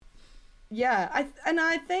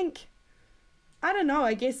I think, I don't know,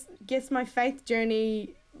 I guess my faith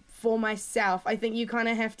journey for myself, I think you kind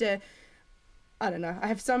of have to, I don't know, I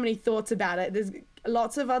have so many thoughts about it. There's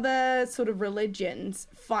lots of other sort of religions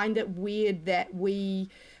find it weird that we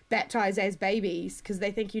baptize as babies because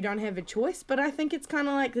they think you don't have a choice. But I think it's kind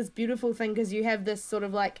of like this beautiful thing because you have this sort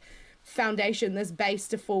of like foundation, this base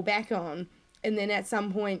to fall back on. And then at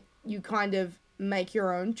some point you kind of make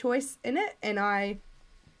your own choice in it. And I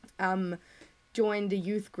joined a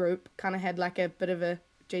youth group, kind of had like a bit of a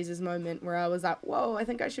Jesus moment where I was like, whoa, I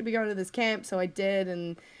think I should be going to this camp. So I did,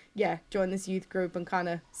 and joined this youth group and kind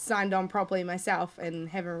of signed on properly myself and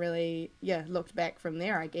haven't really, looked back from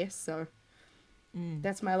there, I guess. So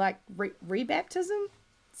that's my like rebaptism,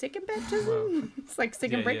 second baptism. Wow. It's like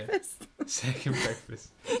second breakfast. Yeah. Second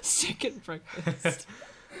breakfast. Second breakfast.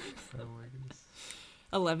 Oh my goodness.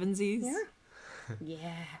 11sies.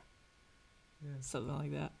 Yeah. Something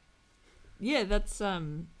like that. Yeah, that's I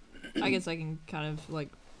guess I can kind of like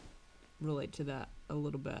relate to that a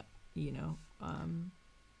little bit, you know.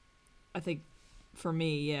 I think for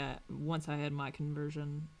me, once I had my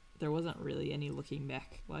conversion, there wasn't really any looking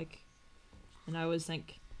back, like, and I always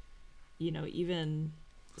think, you know, even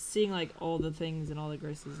seeing like all the things and all the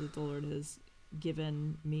graces that the Lord has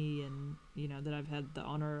given me and, you know, that I've had the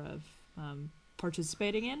honor of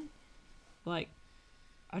participating in, like,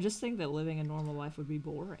 I just think that living a normal life would be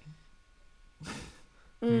boring.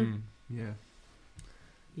 Yeah.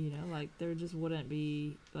 You know, like, there just wouldn't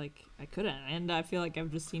be, like, I couldn't. And I feel like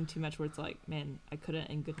I've just seen too much where it's like, man, I couldn't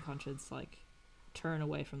in good conscience, like, turn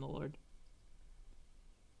away from the Lord.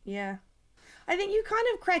 Yeah. I think you kind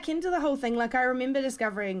of crack into the whole thing. Like, I remember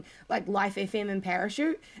discovering, like, Life FM and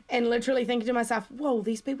Parachute and literally thinking to myself, whoa,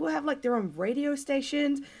 these people have, like, their own radio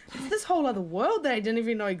stations. It's this whole other world that I didn't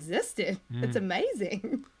even know existed. It's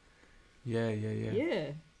amazing. Yeah.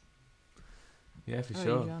 Yeah, for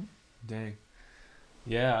sure. John? Dang.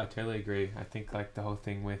 Yeah, I totally agree. I think like the whole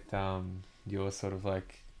thing with your sort of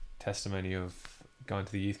like testimony of going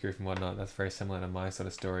to the youth group and whatnot, that's very similar to my sort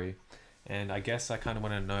of story. And I guess I kind of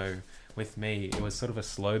want to know, with me, it was sort of a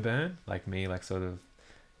slow burn, like me, like sort of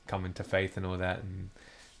coming to faith and all that, and,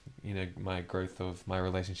 you know, my growth of my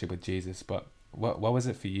relationship with Jesus. But what was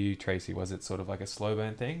it for you, Tracy? Was it sort of like a slow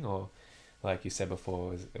burn thing, or like you said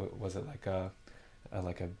before, was it like a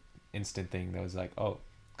instant thing that was like, oh,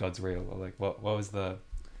 God's real? Or like what was the,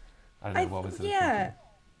 I don't know, what was the thinking?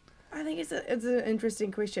 I think it's an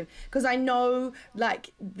interesting question because I know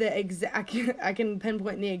like I can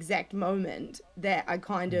pinpoint the exact moment that I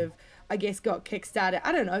kind of, I guess, got kickstarted.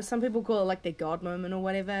 I don't know, some people call it like their God moment or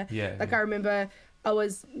whatever. I remember I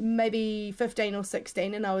was maybe 15 or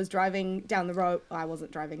 16 and I was driving down the road. I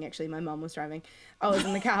wasn't driving, actually, my mum was driving. I was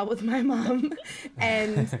in the car with my mum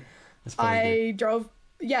and I drove.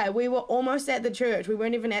 Yeah, we were almost at the church. We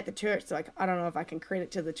weren't even at the church, so I don't know if I can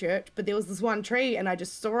credit to the church, but there was this one tree, and I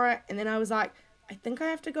just saw it, and then I was like, I think I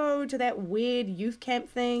have to go to that weird youth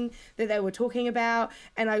camp thing that they were talking about,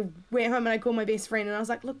 and I went home and I called my best friend, and I was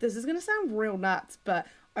like, look, this is going to sound real nuts, but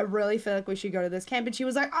I really feel like we should go to this camp, and she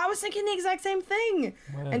was like, I was thinking the exact same thing.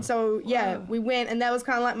 Wow. And so, we went, and that was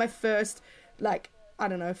kind of like my first, like, I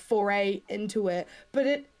don't know, foray into it. But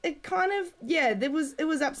it kind of, it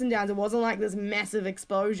was ups and downs. It wasn't like this massive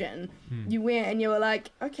explosion. You went and you were like,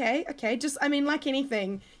 okay. Just, I mean, like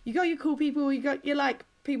anything, you got your cool people, you got your like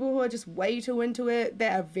people who are just way too into it. They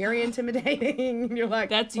are very intimidating. You're like,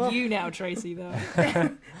 that's you now, Tracy, though.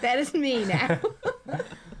 that is me now.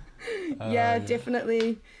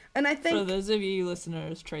 Definitely. And I think, for those of you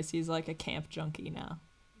listeners, Tracy's like a camp junkie now.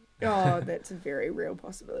 Oh, that's a very real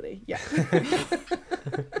possibility. Yeah.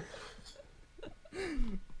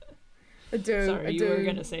 I do. Sorry, you were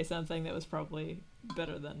going to say something that was probably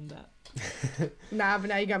better than that. Nah, but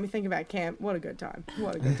now you got me thinking about camp. What a good time.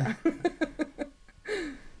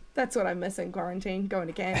 That's what I miss in quarantine, going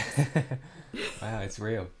to camp. Wow, it's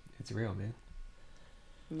real. It's real, man.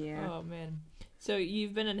 Yeah. Oh, man. So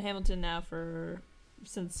you've been in Hamilton now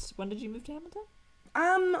since when did you move to Hamilton?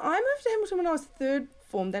 I moved to Hamilton when I was third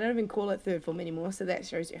form. They don't even call it third form anymore, so that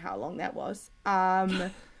shows you how long that was. I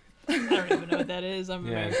don't even know what that is. I'm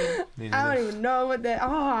American. I don't even know what that...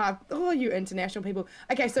 Oh, you international people.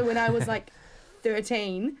 Okay, so when I was like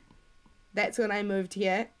 13, that's when I moved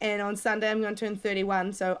here. And on Sunday, I'm going to turn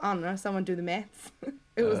 31, so I don't know, someone do the maths.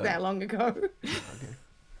 It was that long ago.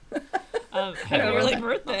 Okay. Happy early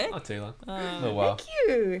birthday. Not too long. A little while.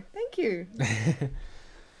 Thank you.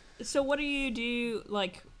 So what do you do,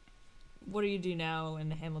 like, what do you do now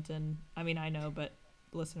in Hamilton? I mean, I know, but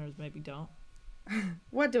listeners maybe don't.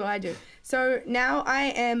 what do I do? So now I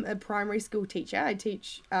am a primary school teacher. I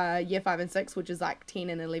teach year 5 and 6, which is like 10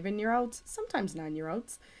 and 11-year-olds, sometimes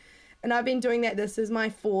 9-year-olds. And I've been doing that. This is my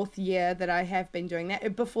 4th year that I have been doing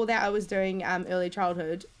that. Before that, I was doing early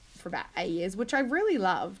childhood for about 8 years, which I really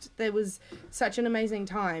loved. There was such an amazing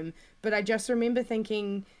time. But I just remember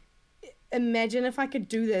thinking, imagine if I could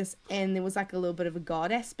do this and there was like a little bit of a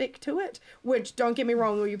God aspect to it, which, don't get me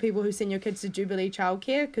wrong, all you people who send your kids to Jubilee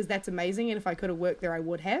Childcare, because that's amazing, and if I could have worked there I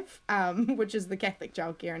would have, which is the Catholic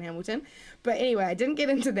childcare in Hamilton. But anyway, I didn't get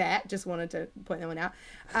into that, just wanted to point that one out.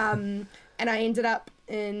 And I ended up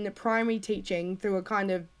in primary teaching through a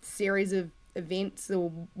kind of series of events or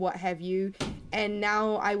what have you, and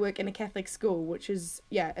now I work in a Catholic school, which is,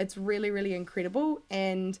 yeah, it's really, really incredible,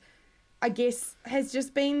 and I guess has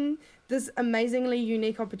just been this amazingly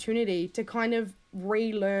unique opportunity to kind of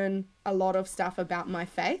relearn a lot of stuff about my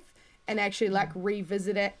faith and actually like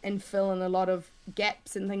revisit it and fill in a lot of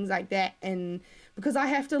gaps and things like that. And because I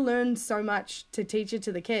have to learn so much to teach it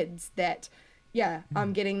to the kids that, yeah,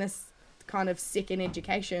 I'm getting this kind of second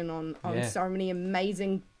education on so many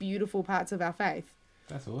amazing, beautiful parts of our faith.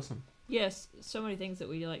 That's awesome. Yes, so many things that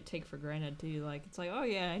we like take for granted too. Like, it's like, oh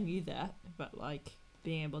yeah, I knew that, but like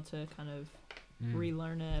being able to kind of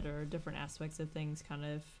relearn it, or different aspects of things kind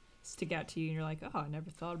of stick out to you and you're like, oh, I never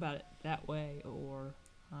thought about it that way. Or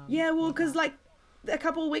yeah, well, because like a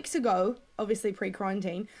couple of weeks ago, obviously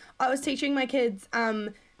pre-quarantine, I was teaching my kids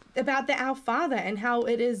about the Our Father and how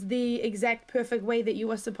it is the exact perfect way that you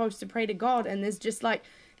are supposed to pray to God. And there's just like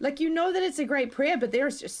you know that it's a great prayer, but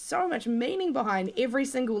there's just so much meaning behind every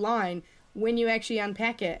single line when you actually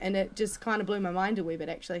unpack it, and it just kind of blew my mind a wee bit,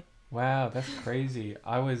 actually. Wow, that's crazy.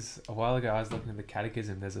 A while ago, I was looking at the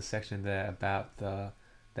catechism. There's a section there about the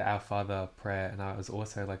Our Father prayer, and I was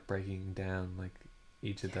also like breaking down like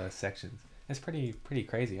each of the sections. It's pretty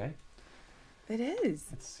crazy, eh? It is.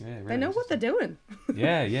 It's, yeah, really they know what they're doing.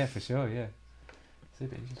 yeah, for sure, yeah.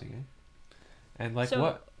 Super interesting, eh? And like, so,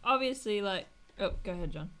 what? Obviously, like, oh, go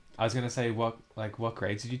ahead, John. I was gonna say, what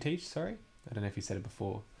grades did you teach? Sorry, I don't know if you said it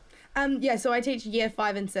before. Yeah, so I teach year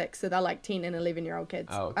 5 and 6, so they're like 10 and 11-year-old kids.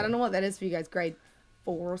 Oh, okay. I don't know what that is for you guys, grade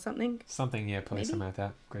 4 or something? Something, yeah, probably Maybe? something like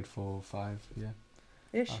that. Grade 4, 5, yeah.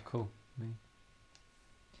 Ish. Oh, cool. Me.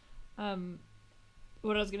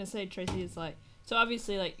 What I was gonna say, Tracy, is like, so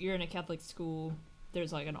obviously, like, you're in a Catholic school.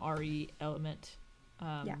 There's like an RE element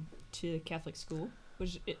to Catholic school,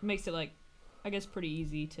 which it makes it like, I guess, pretty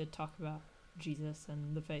easy to talk about Jesus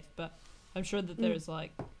and the faith. But I'm sure that there's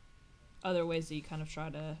like other ways that you kind of try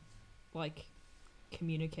to like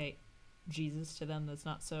communicate Jesus to them that's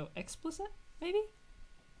not so explicit, maybe.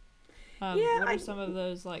 What are some of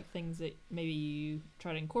those like things that maybe you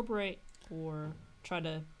try to incorporate or try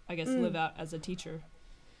to, I guess, live out as a teacher?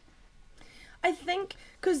 I think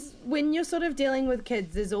because when you're sort of dealing with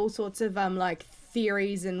kids, there's all sorts of like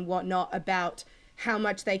theories and whatnot about how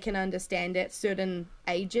much they can understand at certain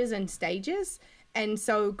ages and stages. And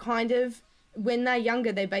so kind of when they're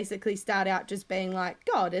younger, they basically start out just being like,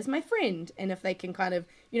 God is my friend. And if they can kind of,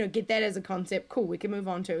 get that as a concept, cool, we can move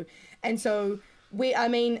on to. And so we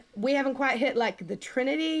haven't quite hit like the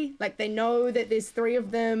Trinity. Like they know that there's 3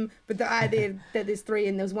 of them, but the idea that there's 3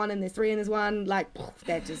 and there's 1 and there's 3 and there's 1, like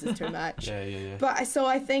that just is too much. Yeah. But so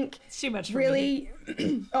I think it's too much for really,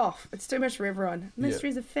 it's too much for everyone.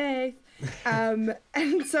 Mysteries of faith. And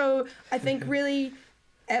so I think really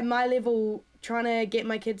at my level, trying to get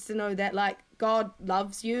my kids to know that like God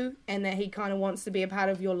loves you and that he kind of wants to be a part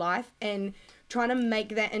of your life, and trying to make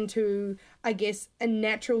that into, I guess, a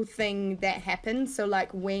natural thing that happens. So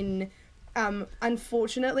like when,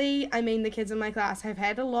 unfortunately, the kids in my class have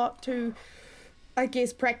had a lot to, I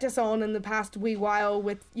guess, practice on in the past wee while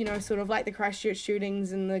with, sort of like the Christchurch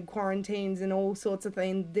shootings and the quarantines and all sorts of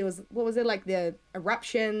things. There was, like the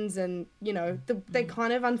eruptions and, they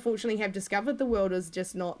kind of unfortunately have discovered the world is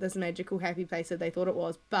just not this magical, happy place that they thought it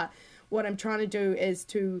was. But what I'm trying to do is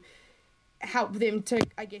to help them to,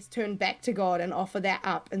 I guess, turn back to God and offer that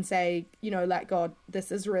up and say, like, God,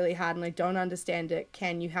 this is really hard and I don't understand it.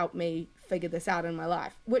 Can you help me figure this out in my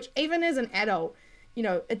life? Which even as an adult,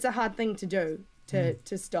 it's a hard thing to do.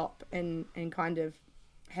 To stop and kind of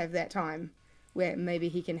have that time where maybe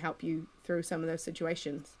he can help you through some of those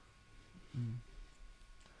situations.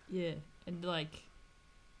 Yeah, and like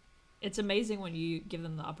it's amazing when you give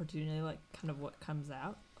them the opportunity, like kind of what comes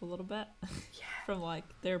out a little bit from like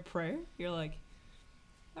their prayer. You're like,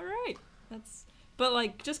 all right, but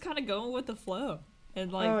like just kind of going with the flow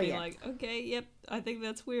and like like, okay, yep, I think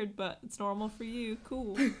that's weird, but it's normal for you.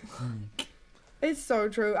 Cool. It's so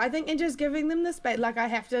true. I think, and just giving them the space, like I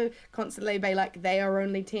have to constantly be like, they are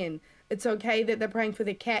only 10. it's okay that they're praying for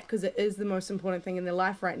their cat because it is the most important thing in their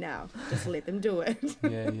life right now. Just let them do it.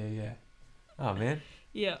 Yeah. Oh man.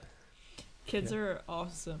 Yeah. Kids Yeah. are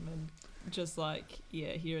awesome, and just like,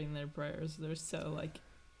 hearing their prayers, they're so like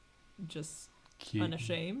just Cute.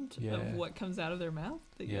 unashamed Yeah. of what comes out of their mouth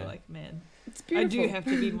that Yeah. you're like, man, It's I beautiful. do have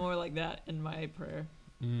to be more like that in my prayer.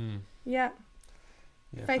 Mm. Yeah,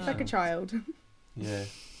 Yeah. faith for like a sure. child. Yeah.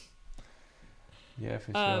 Yeah,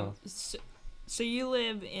 for sure. So you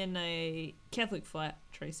live in a Catholic flat,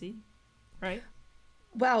 Tracy, right?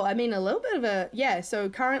 Well, I mean, a little bit of a, yeah. So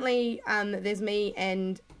currently, there's me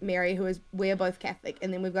and Mary, we're both Catholic,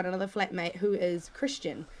 and then we've got another flatmate who is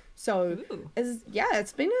Christian. So Ooh.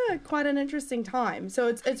 it's been quite an interesting time. So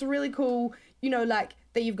it's really cool, like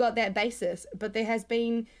that you've got that basis. But there's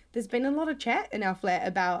been a lot of chat in our flat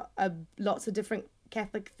about lots of different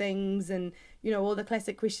Catholic things, and all the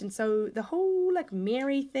classic questions. So the whole like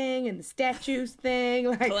Mary thing and the statues thing,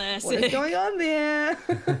 like what Classic. is going on there?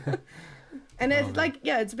 And it's man. like,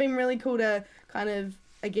 it's been really cool to kind of,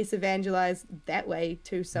 I guess, evangelize that way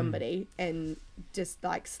to somebody and just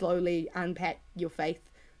like slowly unpack your faith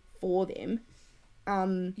for them.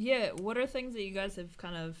 Yeah, what are things that you guys have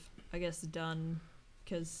kind of, I guess, done?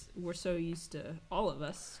 Because we're so used to, all of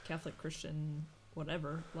us, Catholic, Christian,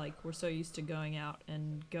 whatever, like we're so used to going out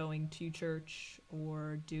and going to church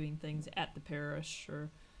or doing things at the parish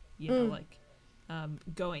or, like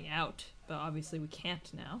going out. But obviously we can't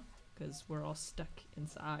now because we're all stuck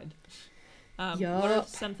inside. What are Yup.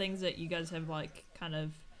 some things that you guys have like kind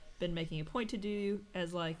of been making a point to do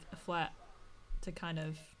as like a flat to kind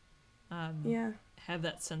of have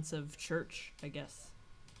that sense of church, I guess?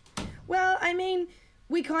 Well, I mean,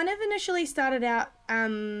 we kind of initially started out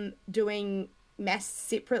doing mass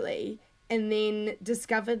separately and then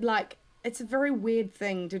discovered like it's a very weird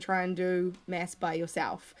thing to try and do mass by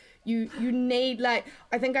yourself. You need, like,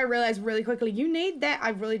 I think I realized really quickly, you need that, I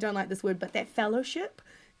really don't like this word, but that fellowship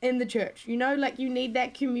in the church, like you need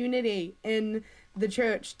that community in the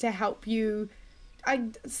church to help you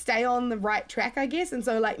stay on the right track, I guess. And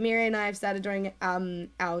so like Mary and I have started doing I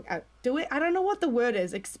don't know what the word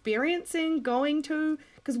is, experiencing, going to,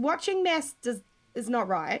 because watching mass is not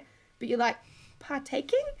right, but you're like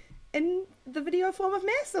partaking in the video form of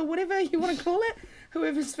mass or whatever you want to call it.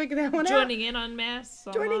 Whoever's figured that one out. Joining in on mass.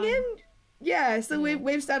 Joining online. in. Yeah, so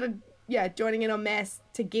we've started joining in on mass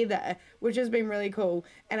together, which has been really cool.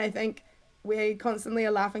 And I think we constantly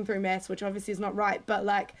are laughing through mass, which obviously is not right, but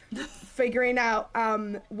like figuring out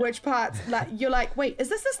which parts, like you're like, wait, is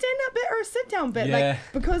this a stand-up bit or a sit-down bit? Yeah. Like,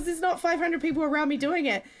 because there's not 500 people around me doing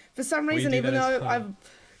it for some reason, do even that as though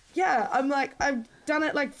well. I'm like, I've done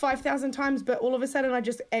it like 5,000 times, but all of a sudden I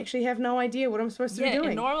just actually have no idea what I'm supposed to be doing.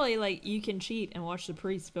 And normally like you can cheat and watch the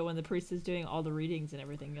priest, but when the priest is doing all the readings and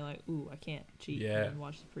everything, you're like, ooh, I can't cheat and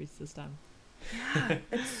watch the priest this time. Yeah,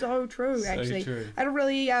 it's so true, So actually. true. I had a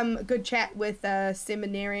really good chat with a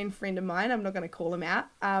seminarian friend of mine. I'm not going to call him out.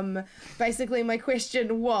 Basically, my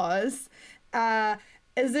question was,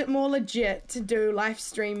 is it more legit to do live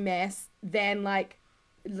stream mass than like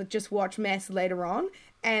just watch mass later on?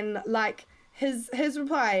 And like his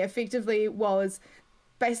reply effectively was,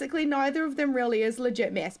 basically neither of them really is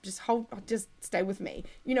legit mass. Just stay with me,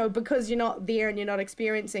 because you're not there and you're not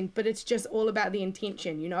experiencing, but it's just all about the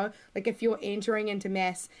intention, like if you're entering into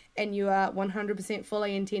mass and you are 100%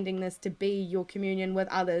 fully intending this to be your communion with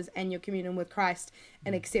others and your communion with Christ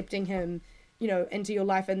and accepting him, into your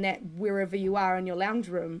life, and that wherever you are in your lounge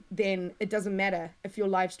room, then it doesn't matter if you're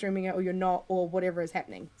live streaming it or you're not, or whatever is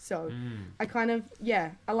happening. So I kind of,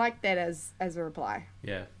 I like that as a reply.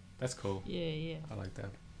 Yeah, that's cool. Yeah. I like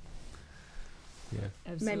that. Yeah.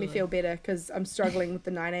 Absolutely. Made me feel better because I'm struggling with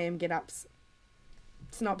the 9 a.m. get-ups.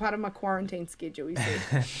 It's not part of my quarantine schedule, you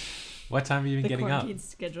see. What time have you been the getting up? quarantine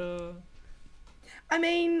schedule. I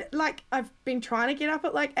mean, like, I've been trying to get up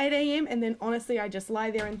at like 8 a.m. and then honestly I just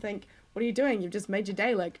lie there and think, what are you doing? You've just made your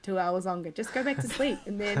day like 2 hours longer. Just go back to sleep.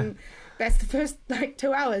 And then that's the first like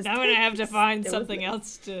 2 hours. Now I'm gonna have to find Stay with something me.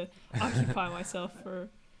 else to occupy myself for.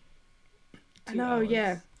 I 2 know, hours.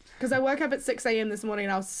 yeah. Because I woke up at 6 a.m. this morning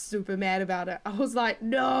and I was super mad about it. I was like,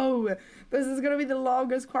 no, this is going to be the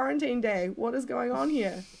longest quarantine day. What is going on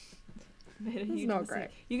here? Made a It's huge not mistake. great.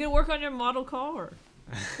 You can work on your model car.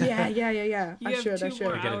 Yeah. You I have should. 2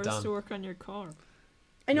 more Gotta get it hours done. to work on your car.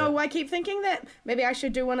 I know, Yeah. I keep thinking that maybe I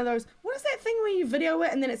should do one of those, what is that thing where you video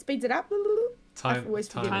it and then it speeds it up? I always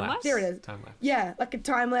forget. Time lapse. lapse? There it is. Time lapse. Yeah, like a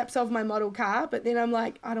time lapse of my model car, but then I'm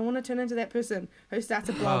like, I don't want to turn into that person who starts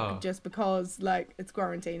a blog Oh. just because like it's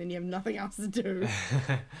quarantine and you have nothing else to do.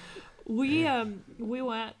 We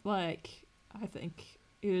went like I think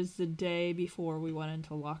it was the day before we went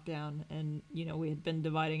into lockdown, and we had been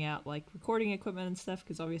dividing out like recording equipment and stuff,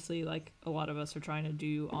 because obviously like a lot of us are trying to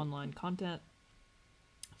do online content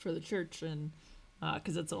for the church, and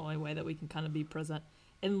because it's the only way that we can kind of be present.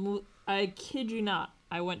 And I kid you not,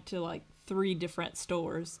 I went to like 3 different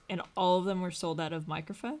stores, and all of them were sold out of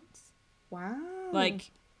microphones. Wow.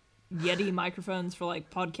 Like Yeti microphones for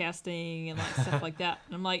like podcasting and like stuff like that.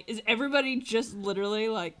 And I'm like, is everybody just literally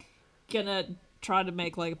like gonna try to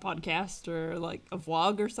make like a podcast or like a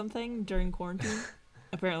vlog or something during quarantine?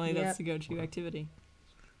 Apparently that's the go-to activity.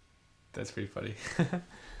 That's pretty funny.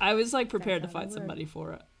 I was like prepared to fight somebody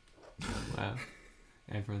for it. Wow.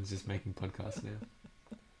 Everyone's just making podcasts now.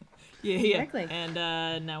 Yeah. Exactly. And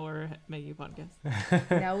now we're making a podcast.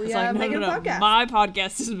 Now we It's are like, making a podcast. My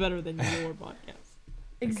podcast is better than your podcast.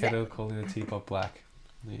 Exactly. Kettle calling the teapot black.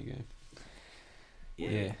 There you go.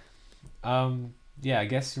 Yeah. Yeah, I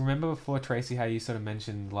guess remember before, Tracy, how you sort of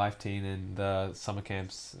mentioned Life Teen and the summer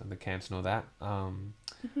camps and the camps and all that.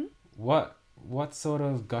 What sort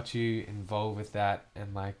of got you involved with that?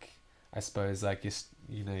 And like, I suppose like you're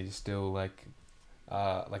still like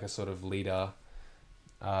a sort of leader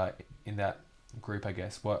in that group, I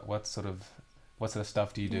guess. What sort of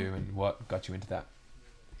stuff do you do, and what got you into that?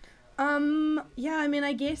 Yeah, I mean,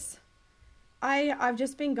 I guess I've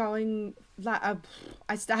just been going, like,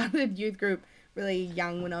 I started youth group really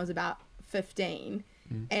young, when I was about 15.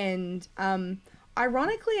 And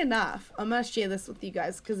ironically enough, I'm going to share this with you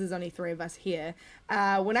guys because there's only 3 of us here.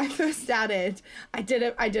 When I first started, I did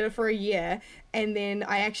it for a year, and then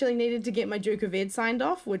I actually needed to get my Duke of Ed signed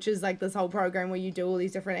off, which is like this whole program where you do all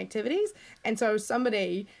these different activities. And so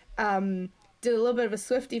somebody did a little bit of a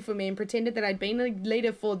Swiftie for me and pretended that I'd been a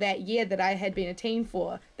leader for that year that I had been a teen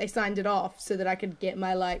for. They signed it off so that I could get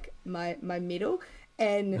my medal.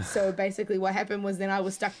 And so basically what happened was then I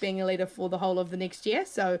was stuck being a leader for the whole of the next year.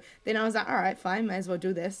 So then I was like, all right, fine, might as well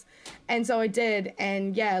do this. And so I did.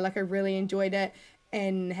 And yeah, like I really enjoyed it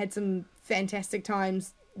and had some fantastic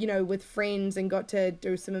times, with friends, and got to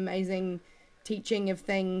do some amazing teaching of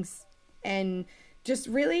things. And just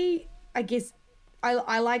really, I guess,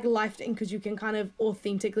 I like Life Teen because you can kind of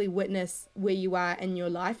authentically witness where you are in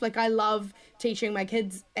your life. Like, I love teaching my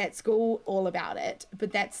kids at school all about it,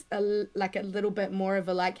 but that's a little bit more of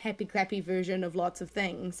a like happy clappy version of lots of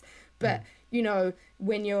things. But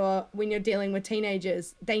when you're dealing with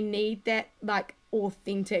teenagers, they need that like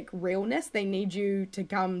authentic realness. They need you to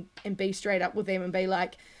come and be straight up with them and be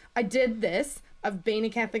like, I did this. I've been a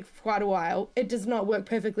Catholic for quite a while. It does not work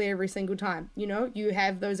perfectly every single time. You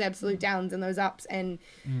have those absolute downs and those ups. And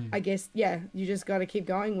I guess, you just got to keep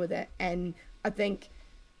going with it. And I think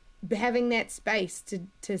having that space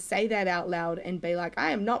to say that out loud and be like, I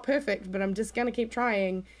am not perfect, but I'm just going to keep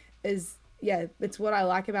trying is, it's what I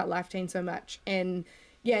like about Life Teen so much. And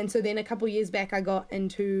and so then a couple years back, I got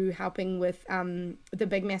into helping with the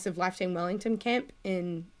big, massive Life Teen Wellington camp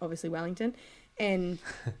in, obviously, Wellington. And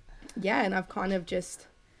and I've kind of just,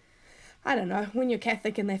 I don't know, when you're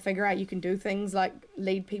Catholic and they figure out you can do things like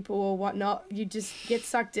lead people or whatnot, you just get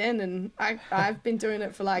sucked in. And I've been doing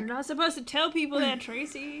it for like... You're not supposed to tell people that,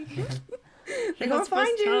 Tracy. They're going to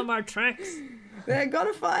find you. Tell them our tricks. They're going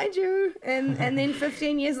to find you. And then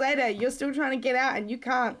 15 years later, you're still trying to get out and you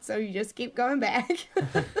can't. So you just keep going back.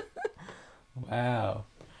 Wow.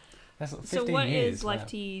 That's 15 So what years, is Life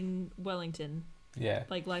Teen Wellington? Yeah.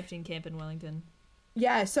 Like Life Teen Camp in Wellington?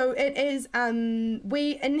 Yeah, so it is,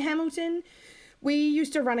 we, in Hamilton, we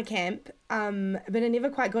used to run a camp, but it never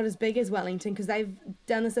quite got as big as Wellington because they've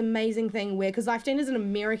done this amazing thing where, because Life Teen is an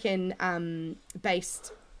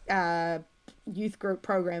American-based youth group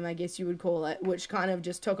program, I guess you would call it, which kind of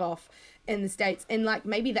just took off in the States in like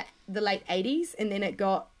maybe the late 80s, and then it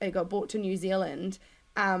got brought to New Zealand,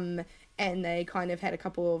 and they kind of had a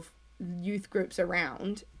couple of youth groups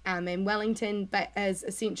around, and Wellington has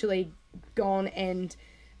essentially gone and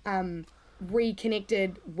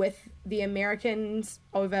reconnected with the Americans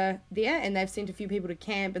over there, and they've sent a few people to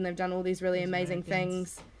camp, and they've done all these really amazing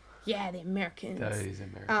things. Yeah, the Americans. Those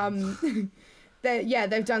Americans.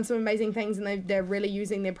 They've done some amazing things, and they're really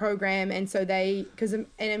using their program. And so because in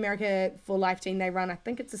America for Life Teen, they run, I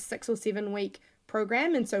think it's a 6 or 7 week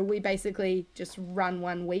program, and so we basically just run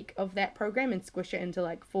 1 week of that program and squish it into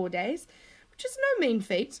like 4 days, which is no mean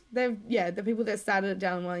feat. The people that started it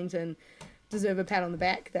down in Wellington deserve a pat on the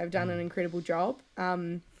back. They've done an incredible job.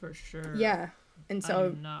 For sure. Yeah, and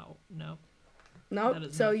so no.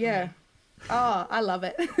 So yeah, oh, I love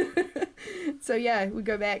it. So yeah, we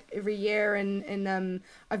go back every year, and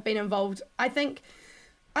I've been involved. I think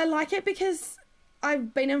I like it because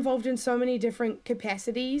I've been involved in so many different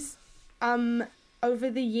capacities. over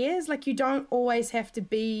the years. Like, you don't always have to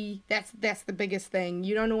be, that's the biggest thing.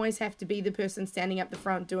 You don't always have to be the person standing up the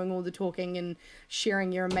front doing all the talking and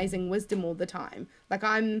sharing your amazing wisdom all the time. Like,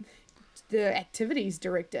 I'm the activities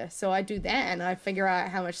director, so I do that, and I figure out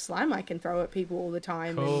how much slime I can throw at people all the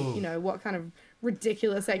time. Cool. And, you know, what kind of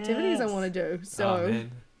ridiculous activities I want to do. So Oh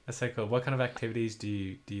man, that's so cool. What kind of activities do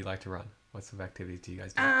you like to run? What sort of activities do you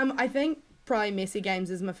guys do? I think probably messy games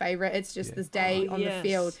is my favorite. It's just this day on the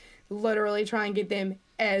field, literally try and get them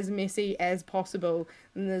as messy as possible.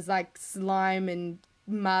 And there's like slime and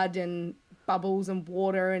mud and bubbles and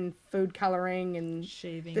water and food coloring, and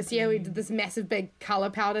Shaving. this year we did this massive big color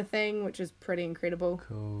powder thing, which is pretty incredible.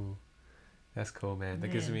 Cool. That's cool, man.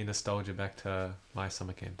 That gives me nostalgia back to my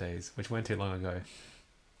summer camp days, which weren't too long ago.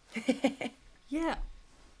 Yeah.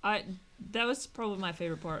 That was probably my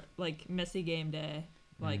favorite part, like messy game day.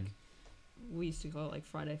 Like we used to call it like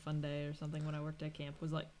Friday Fun Day or something when I worked at camp,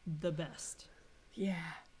 was like the best. Yeah.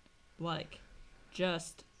 Like,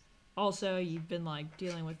 just also you've been like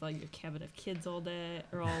dealing with like your cabin of kids all day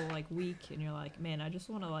or all like week, and you're like, man, I just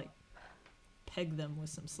want to like peg them with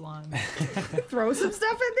some slime. Throw some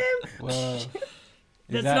stuff at them. Well,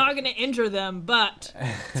 That's not going to injure them, but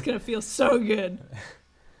it's going to feel so good.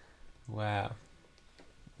 Wow.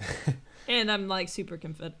 And I'm like super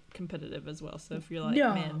competitive as well. So if you're like,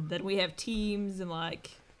 No. man, then we have teams and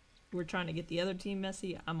like we're trying to get the other team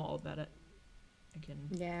messy, I'm all about it.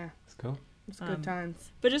 Yeah, That's cool. it's good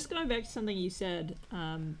times. But just going back to something you said,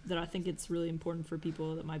 that I think it's really important for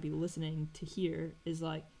people that might be listening to hear is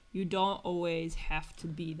like, you don't always have to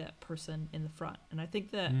be that person in the front. And I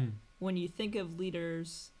think that when you think of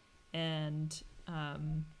leaders and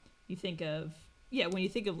you think of, when you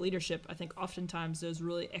think of leadership, I think oftentimes those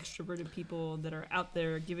really extroverted people that are out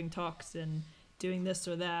there giving talks and doing this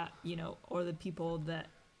or that, you know, or the people that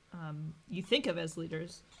you think of as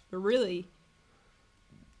leaders, but really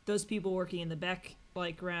those people working in the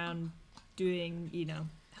background doing, you know,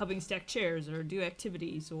 helping stack chairs or do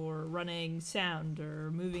activities or running sound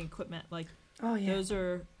or moving equipment, like those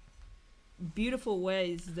are beautiful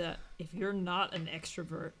ways that if you're not an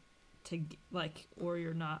extrovert to like, or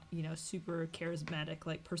you're not, you know, super charismatic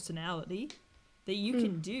like personality, that you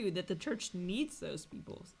can do, that the church needs those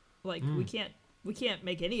people. Like we can't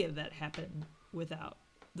make any of that happen without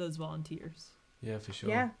those volunteers. Yeah, for sure.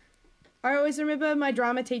 Yeah. I always remember my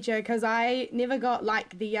drama teacher, because I never got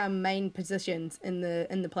like the main positions in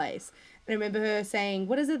the plays. And I remember her saying,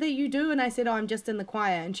 "What is it that you do?" And I said, "Oh, I'm just in the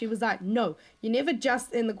choir." And she was like, "No, you're never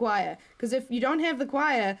just in the choir. Because if you don't have the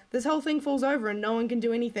choir, this whole thing falls over and no one can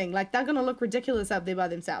do anything. Like, they're going to look ridiculous up there by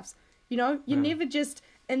themselves. You know, you're never just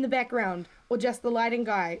in the background or just the lighting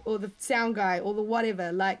guy or the sound guy or the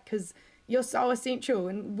whatever. Like, because you're so essential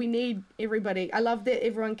and we need everybody." I love that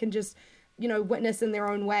everyone can just, you know, witness in their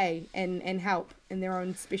own way and help in their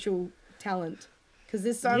own special talent. Because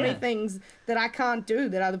there's so many things that I can't do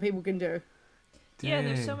that other people can do. Yeah,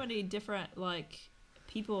 there's so many different, like,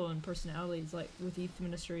 people and personalities. Like, with youth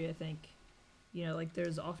ministry, I think, you know, like,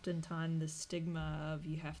 there's oftentimes this stigma of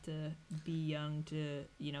you have to be young to,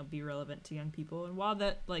 you know, be relevant to young people. And while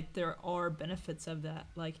that, like, there are benefits of that,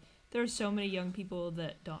 like, there are so many young people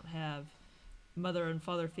that don't have mother and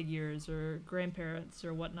father figures or grandparents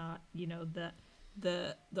or whatnot, you know, that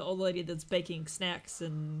the old lady that's baking snacks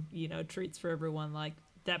and, you know, treats for everyone, like,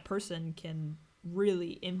 that person can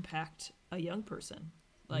really impact a young person,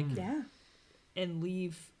 like, and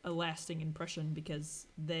leave a lasting impression because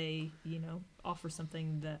they, you know, offer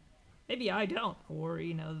something that maybe I don't, or,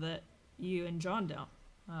 you know, that you and John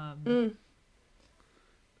don't.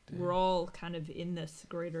 We're all kind of in this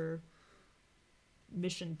greater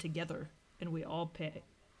mission together, and we all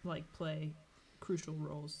play crucial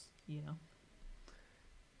roles, you know.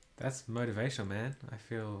 That's motivational, man. I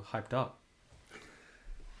feel hyped up.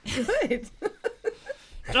 Good.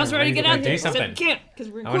 John's ready to get out do there. something. Except we can't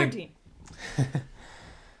because we're in I wanna- quarantine.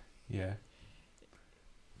 Yeah.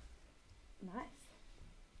 Nice.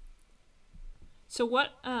 So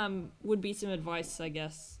what would be some advice, I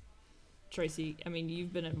guess, Tracy? I mean,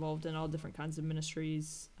 you've been involved in all different kinds of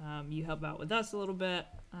ministries. You help out with us a little bit,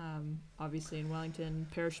 obviously in Wellington,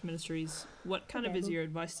 parish ministries. What kind of is your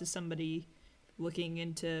advice to somebody looking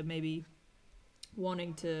into maybe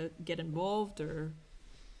wanting to get involved, or,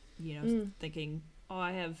 you know, thinking, oh,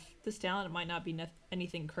 I have this talent, it might not be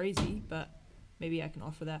anything crazy, but maybe I can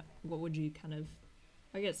offer that? What would you kind of,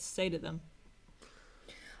 I guess, say to them?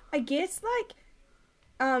 I guess, like,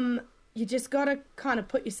 you just gotta kind of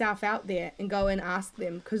put yourself out there and go and ask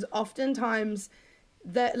them, because oftentimes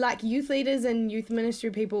the, like, youth leaders and youth ministry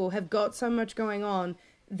people have got so much going on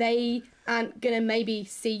they aren't gonna maybe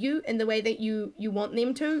see you in the way that you want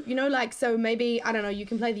them to, you know, like, so maybe, I don't know, you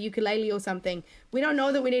can play the ukulele or something. We don't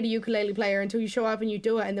know that we need a ukulele player until you show up and you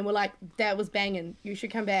do it, and then we're like, that was banging, you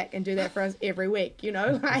should come back and do that for us every week, you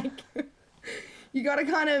know. Like, you gotta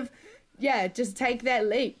kind of, yeah, just take that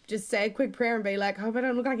leap. Just say a quick prayer and be like, hope I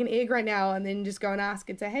don't look like an egg right now, and then just go and ask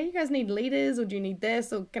and say, hey, you guys need leaders, or do you need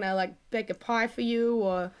this, or can I like bake a pie for you,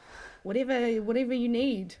 or whatever you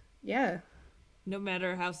need. Yeah. No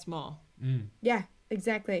matter how small. Yeah,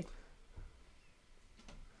 exactly.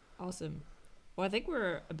 Awesome. Well, I think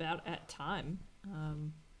we're about at time.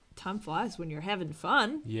 Time flies when you're having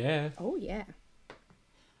fun. Yeah. Oh, yeah.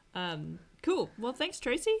 Cool. Well, thanks,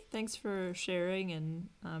 Tracy. Thanks for sharing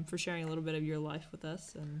and for sharing a little bit of your life with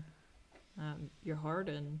us and your heart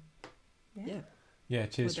and yeah. Yeah,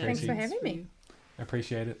 cheers, what that Thanks Tracy. for means having me. you. I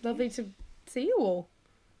appreciate it. Lovely to see you all.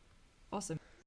 Awesome.